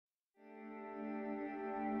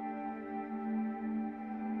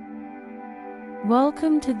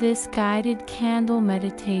Welcome to this guided candle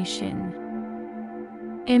meditation.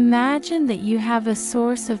 Imagine that you have a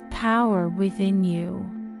source of power within you.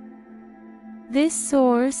 This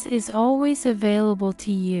source is always available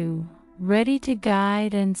to you, ready to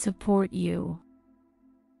guide and support you.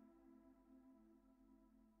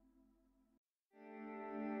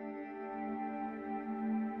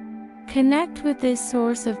 Connect with this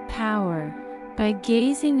source of power by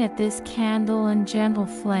gazing at this candle and gentle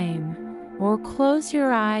flame, or close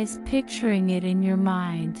your eyes picturing it in your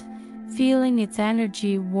mind, feeling its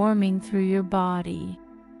energy warming through your body.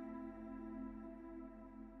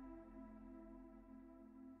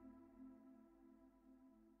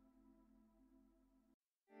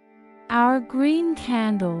 Our green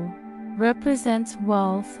candle represents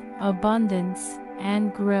wealth, abundance,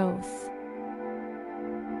 and growth.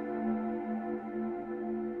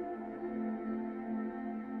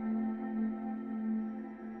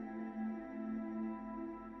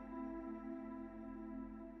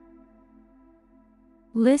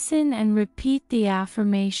 Listen and repeat the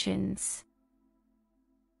affirmations.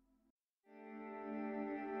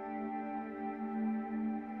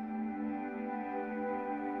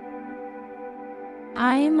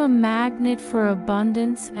 I am a magnet for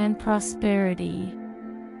abundance and prosperity.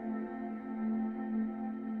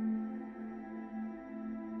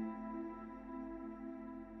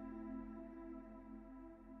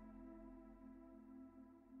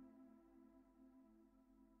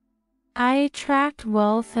 I attract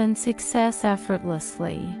wealth and success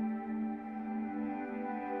effortlessly.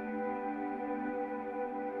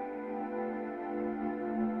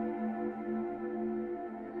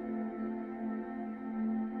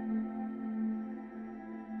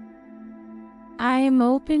 I am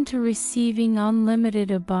open to receiving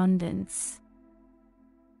unlimited abundance.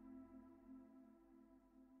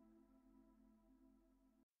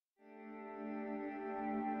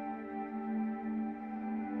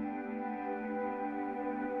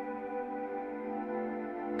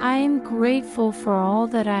 I am grateful for all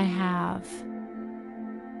that I have.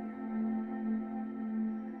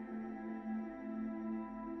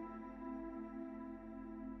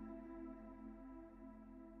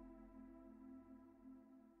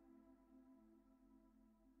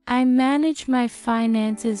 I manage my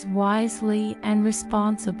finances wisely and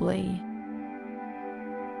responsibly.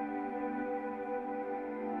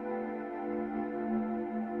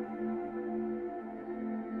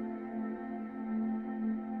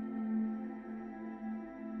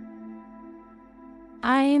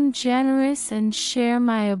 I am generous and share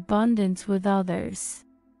my abundance with others.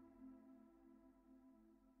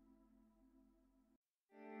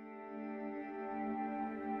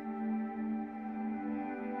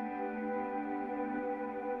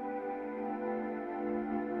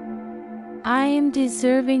 I am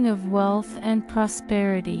deserving of wealth and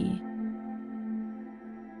prosperity.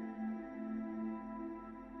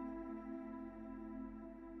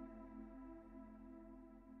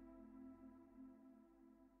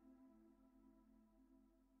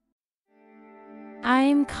 I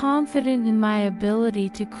am confident in my ability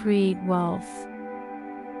to create wealth.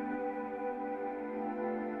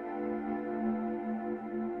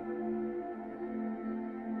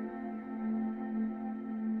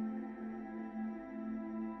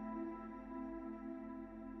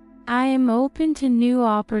 I am open to new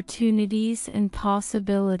opportunities and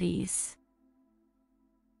possibilities.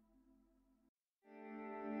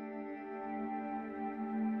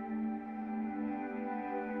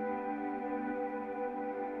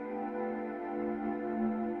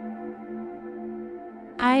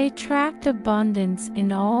 I attract abundance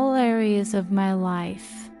in all areas of my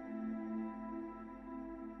life.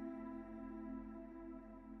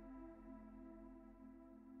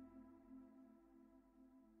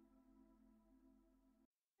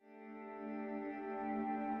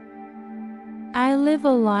 I live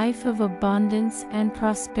a life of abundance and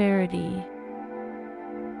prosperity.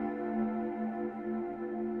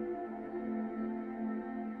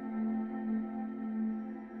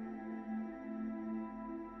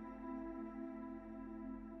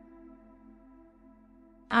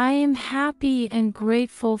 I am happy and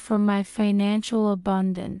grateful for my financial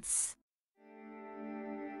abundance.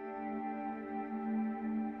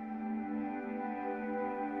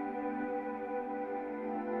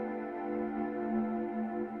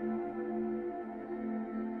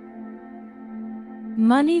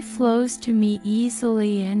 Money flows to me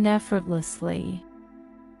easily and effortlessly.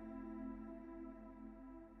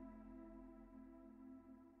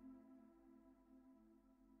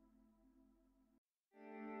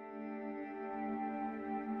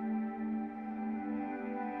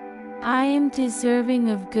 I am deserving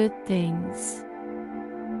of good things.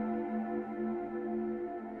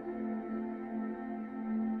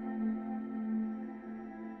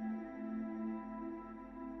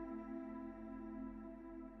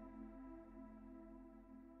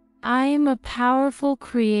 I am a powerful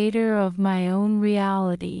creator of my own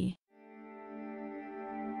reality.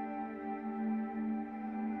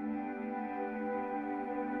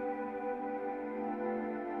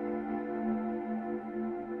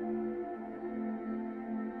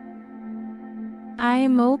 I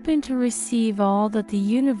am open to receive all that the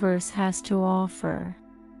universe has to offer.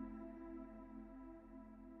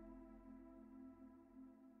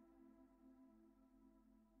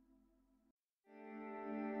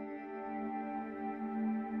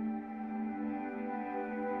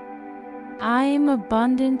 I am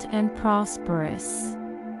abundant and prosperous.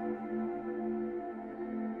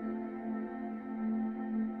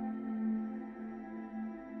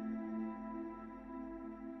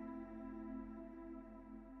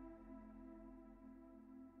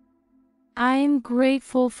 I am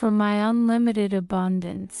grateful for my unlimited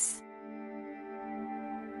abundance.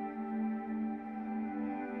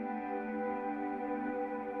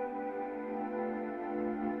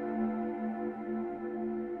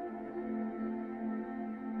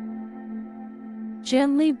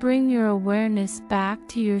 Gently bring your awareness back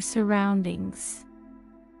to your surroundings.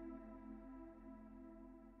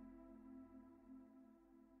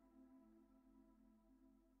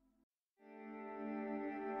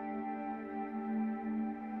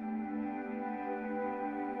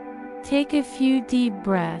 Take a few deep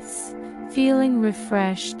breaths, feeling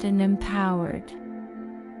refreshed and empowered.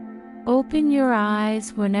 Open your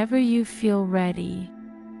eyes whenever you feel ready.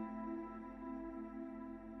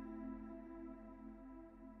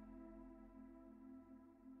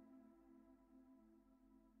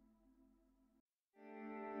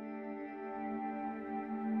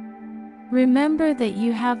 Remember that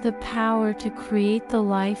you have the power to create the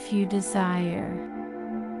life you desire.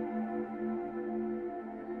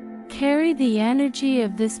 Carry the energy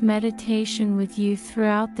of this meditation with you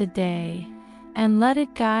throughout the day, and let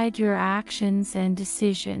it guide your actions and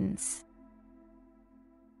decisions.